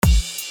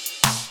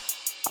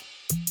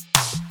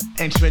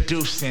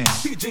Introducing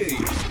DJ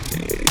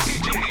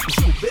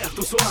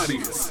Gilberto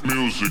Soares.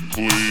 Music,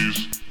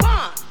 please. 1,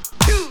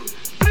 2,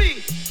 3,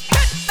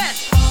 hit that.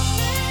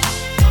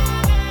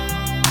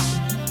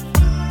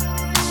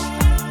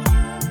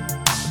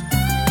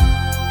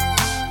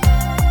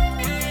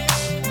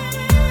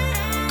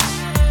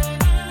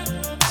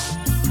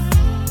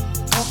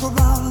 Talk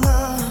about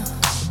love,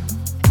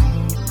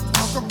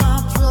 talk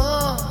about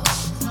trust,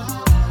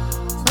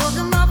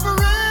 talking about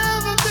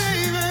forever,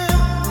 baby.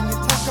 When you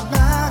talk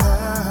about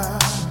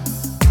us,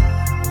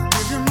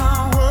 give you my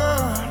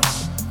word,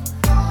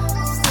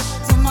 stick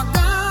to my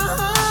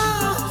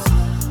guns.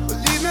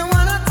 Believe me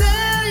when I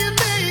tell you,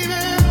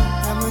 baby,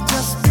 that we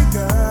just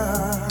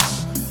begun.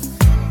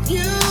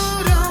 You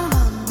don't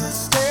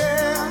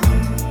understand,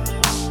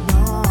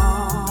 no.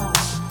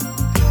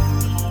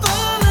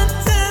 Full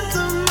intent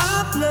of my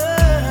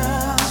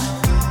blood,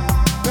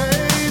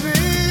 baby.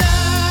 I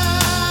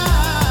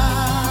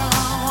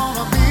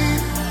wanna be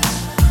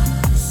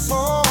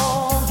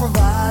sole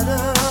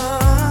provider,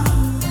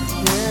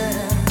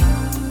 yeah.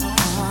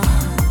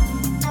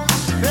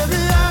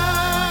 Baby, I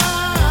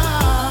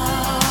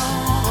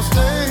wanna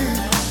stay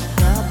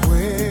that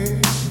way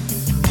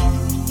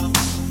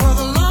for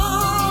the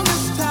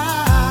longest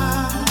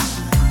time,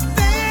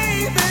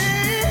 baby.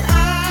 I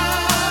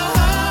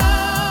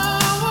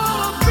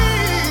wanna be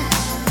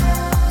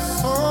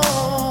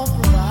sole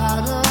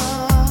provider.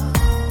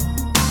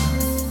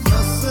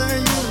 Just say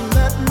you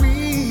let me,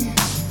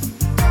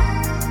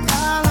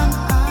 darling,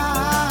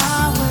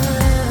 I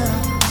will,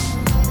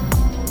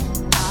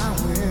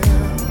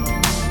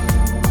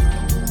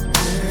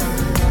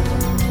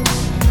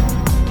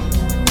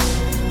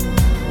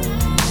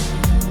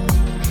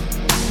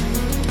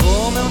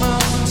 Come una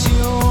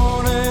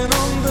mansione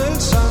non del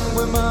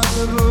sangue ma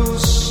del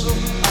rosso,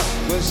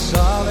 acqua e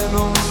sale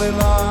non le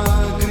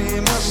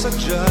lacrime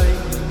assaggiai,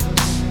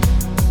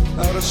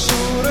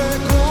 arossure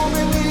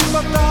come di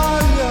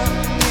battaglia,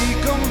 di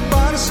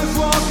comparse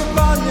fuoco e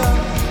paglia,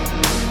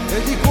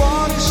 e di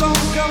cuori son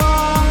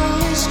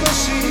cavalli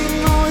scossi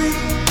in noi.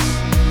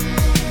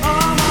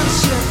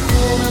 Amarsi è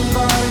come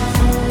andare in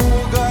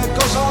fuga, e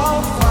cosa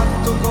ho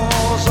fatto,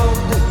 cosa ho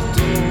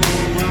detto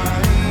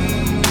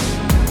mai.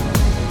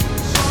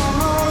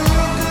 Sono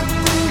io che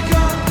ti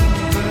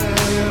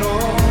canterò,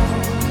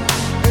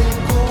 e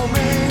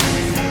come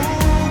in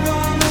fuga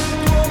nel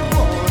tuo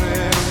cuore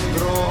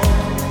andrò.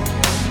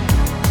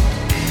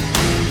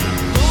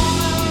 Come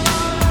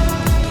la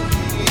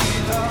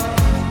vita,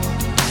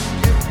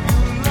 che più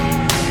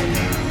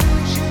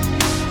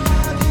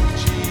la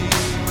dici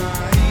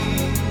mai.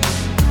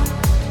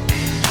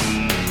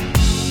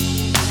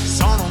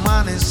 sono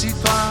umane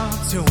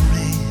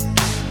situazioni,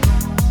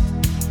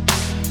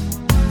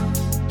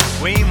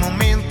 quei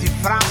momenti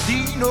fra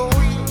di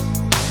noi,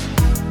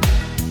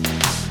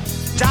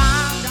 già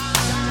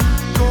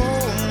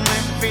come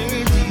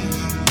vedi,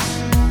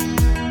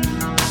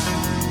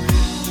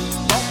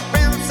 sto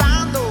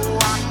pensando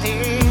a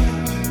te,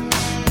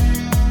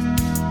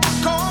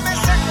 come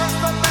se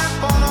questo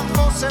tempo non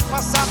fosse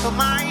passato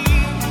mai.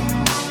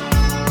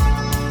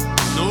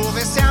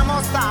 Dove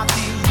siamo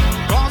stati?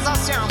 Cosa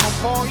siamo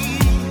poi?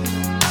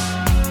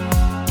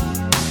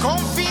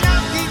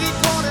 Confinanti di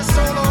cuore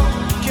solo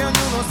che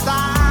ognuno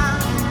sta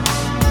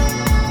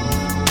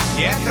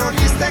dietro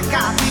gli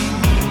steccati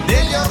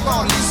degli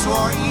orgogli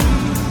suoi.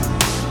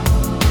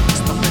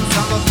 Sto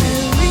pensando a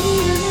te.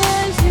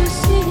 Realize you're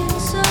seeing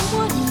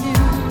someone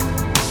new.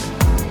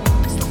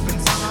 Sto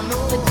pensando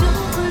a I noi.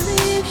 don't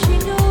believe she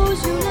knows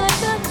you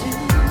like I do.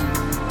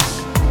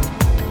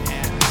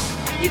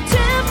 Your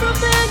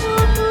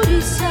temperamental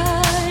moody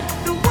side,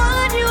 the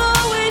one you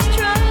always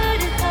try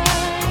to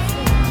hide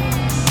from.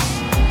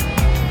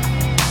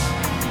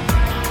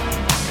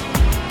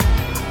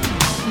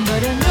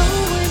 But I know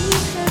when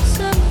you've got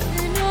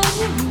something on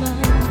your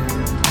mind.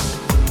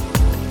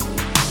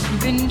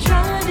 You've been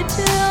trying to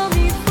tell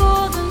me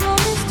for the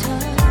longest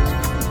time.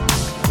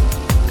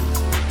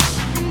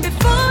 And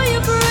before you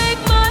break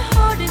my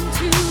heart in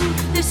two,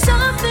 there's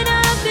something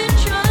I've been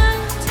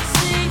trying to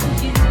say to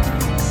you.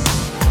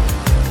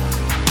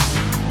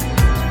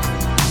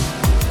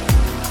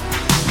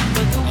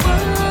 But the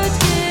words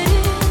get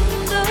in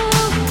the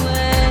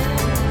way.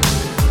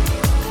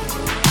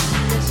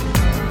 There's so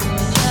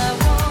much I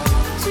want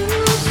to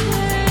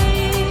say,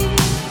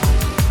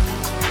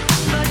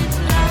 but it's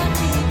not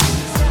deep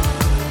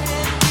inside.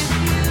 If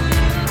you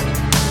look in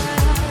my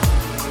eyes,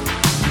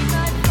 you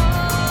might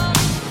fall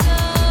in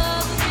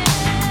love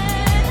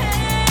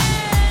again.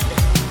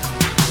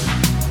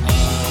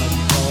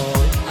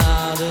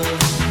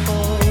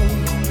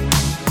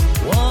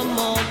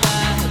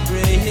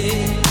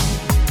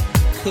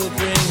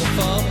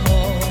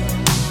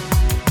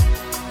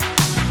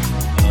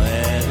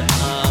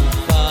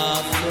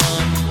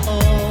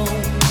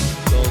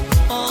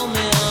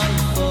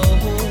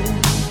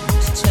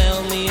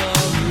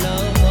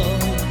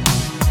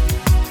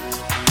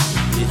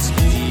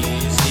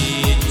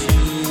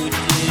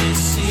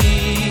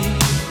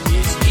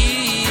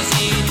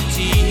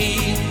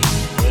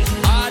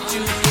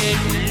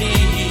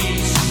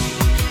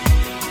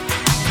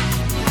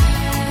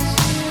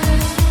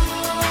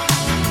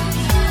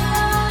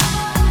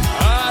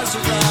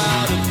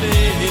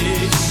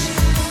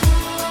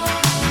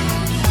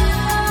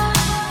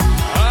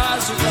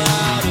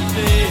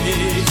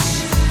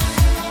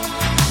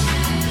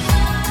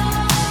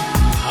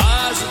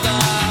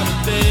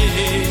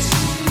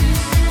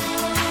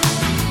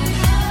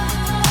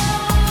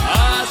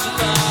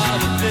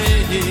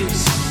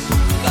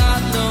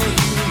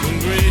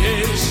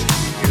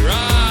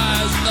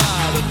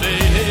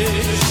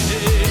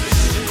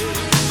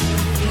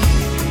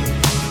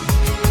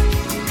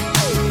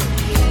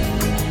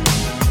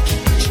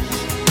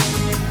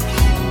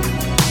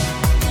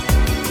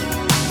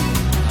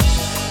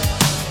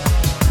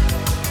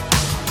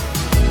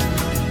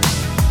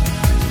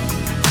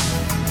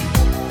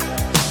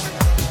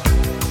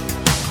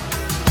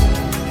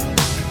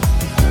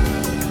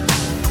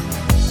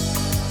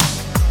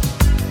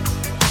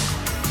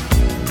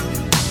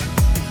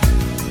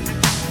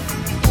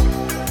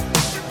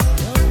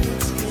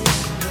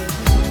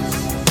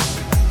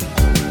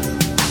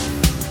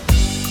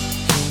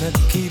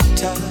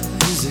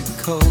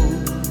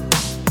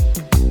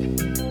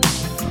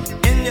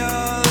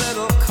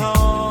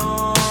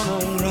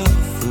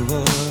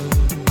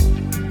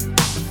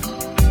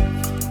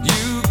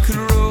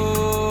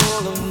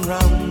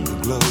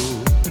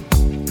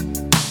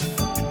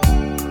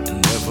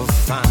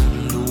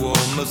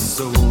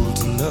 soul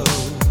to know.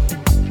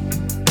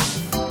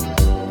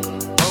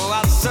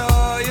 Oh, I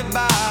saw you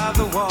by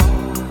the wall,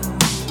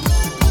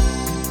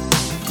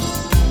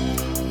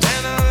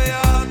 10 of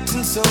your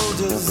tin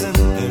soldiers in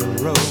a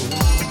row,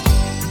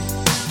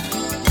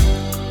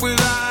 with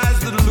eyes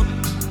that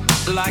looked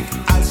like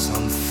ice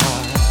on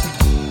fire.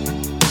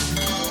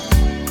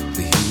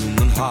 The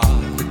human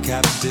heart, a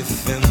captive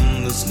in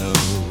the snow.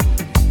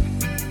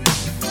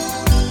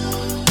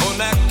 Oh,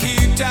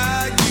 Nikita,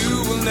 you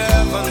will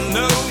never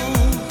know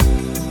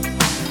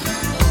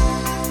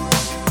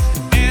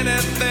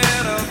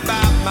anything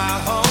about my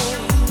home.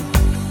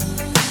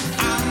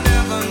 I'll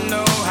never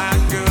know how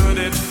good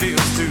it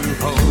feels to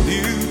hold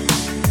you.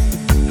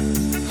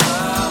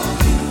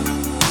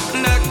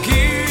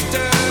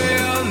 Nikita,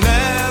 you'll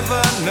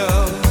never know.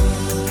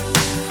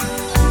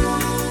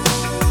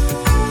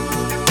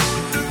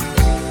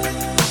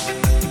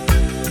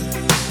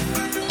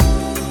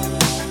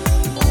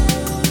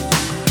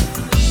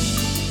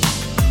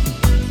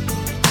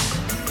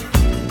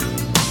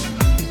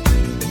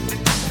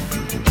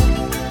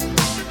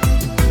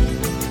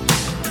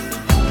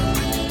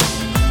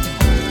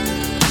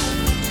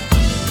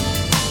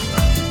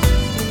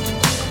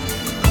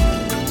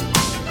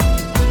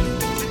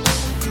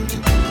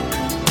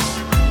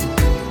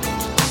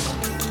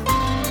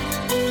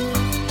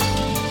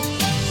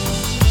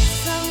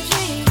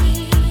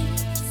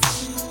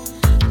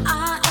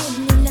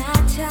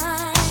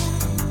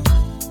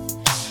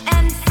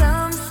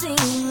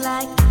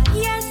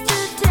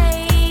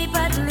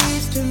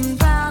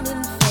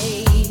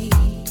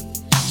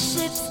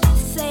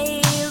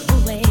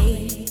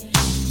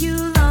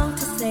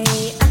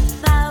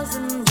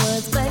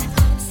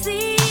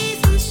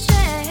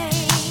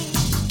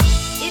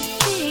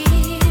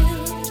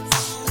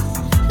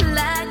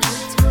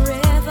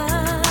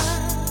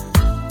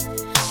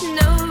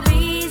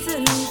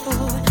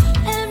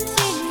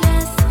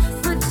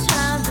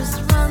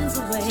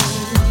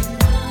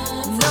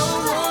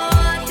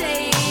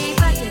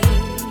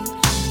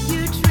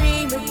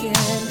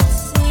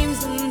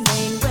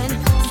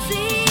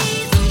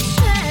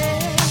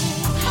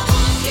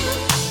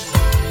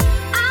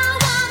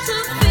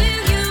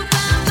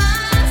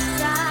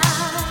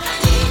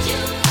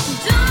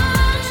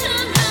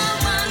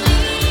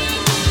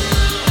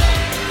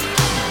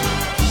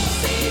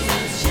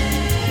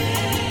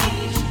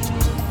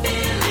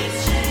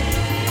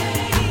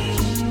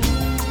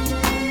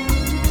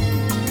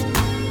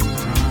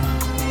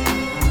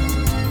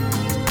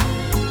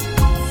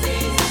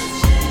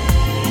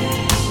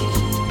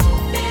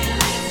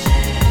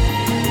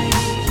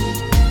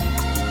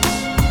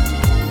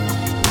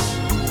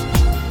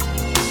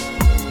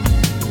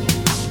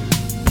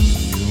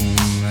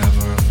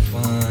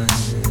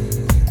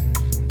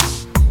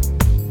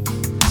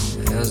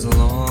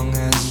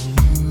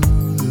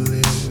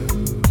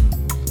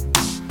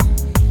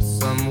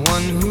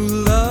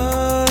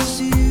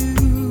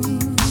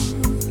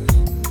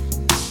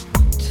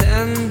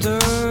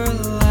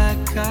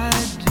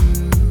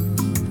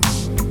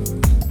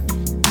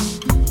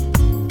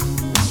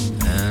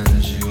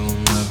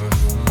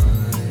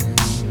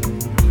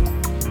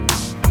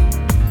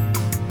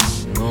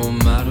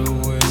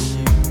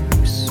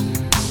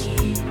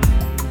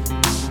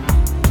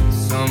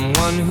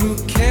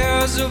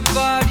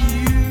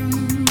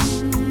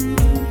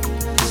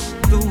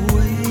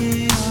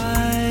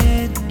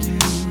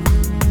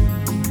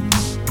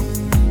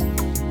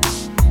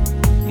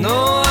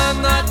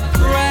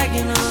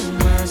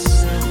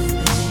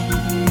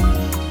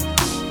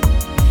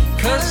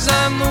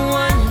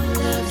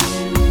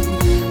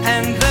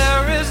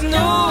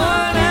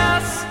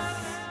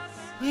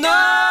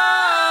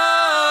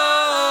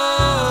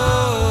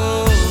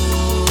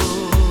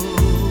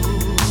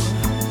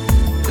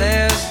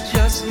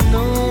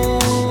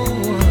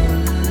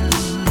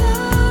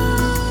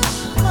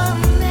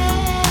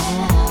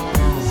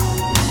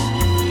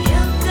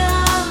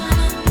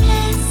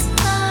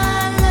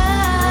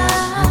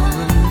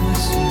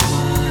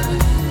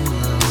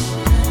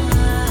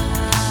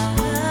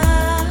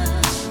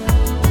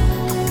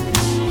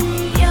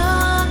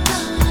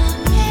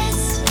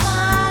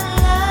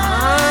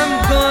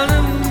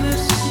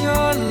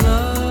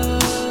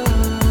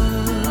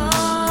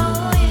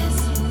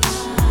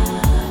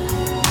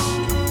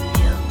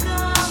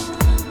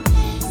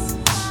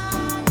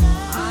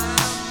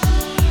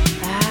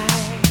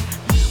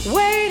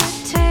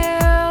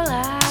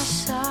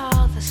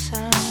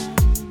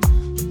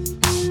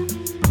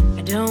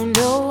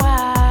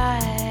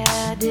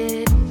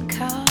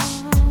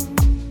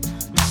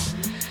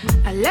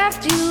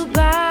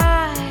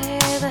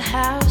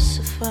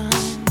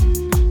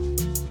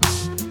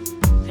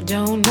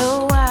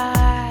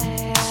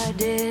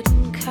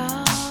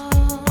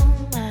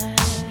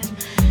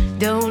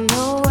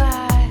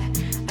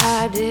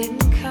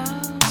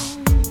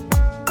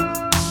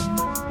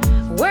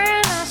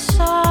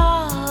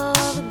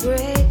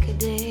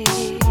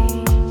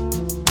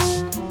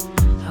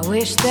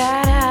 Wish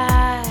that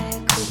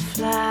I could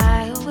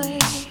fly away.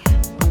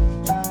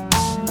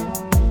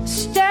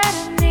 Instead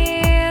of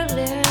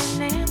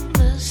kneeling in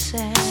the sand.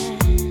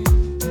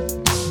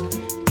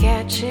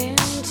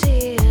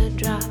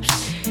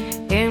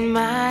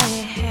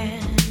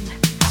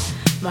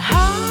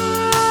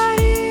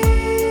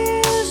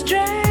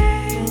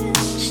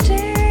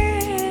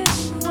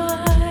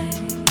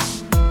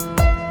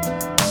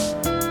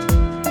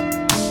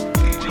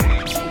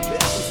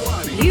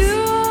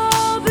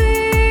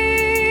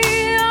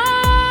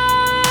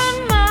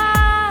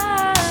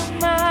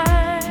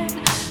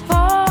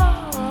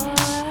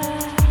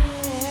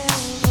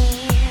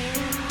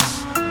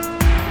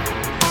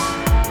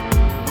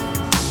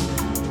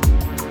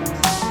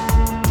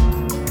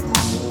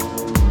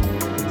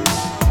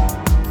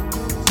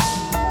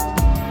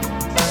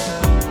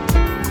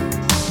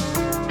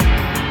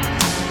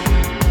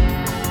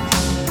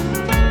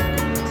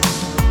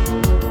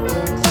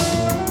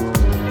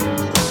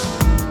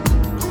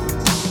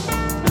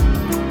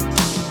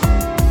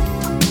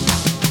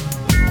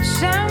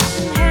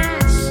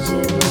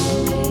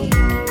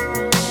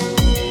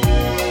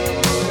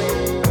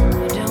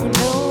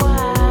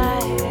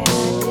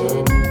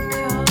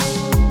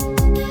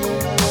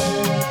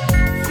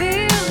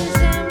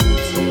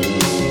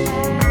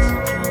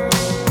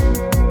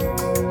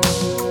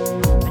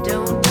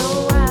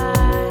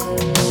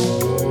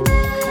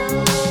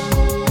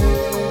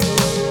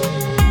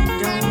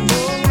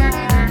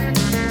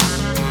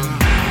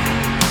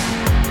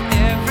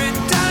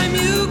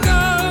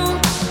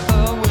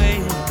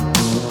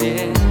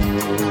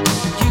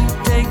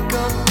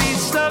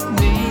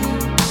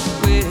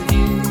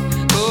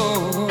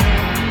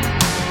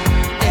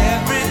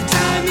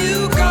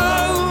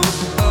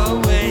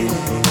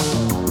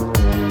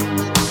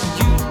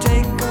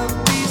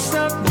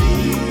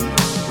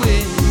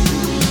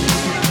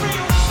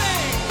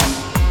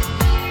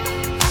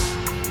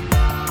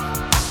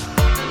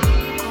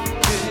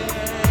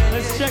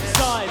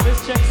 sides.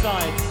 Let's check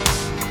sides.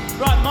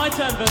 Right, my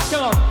turn first.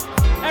 Come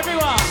on.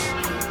 Everyone.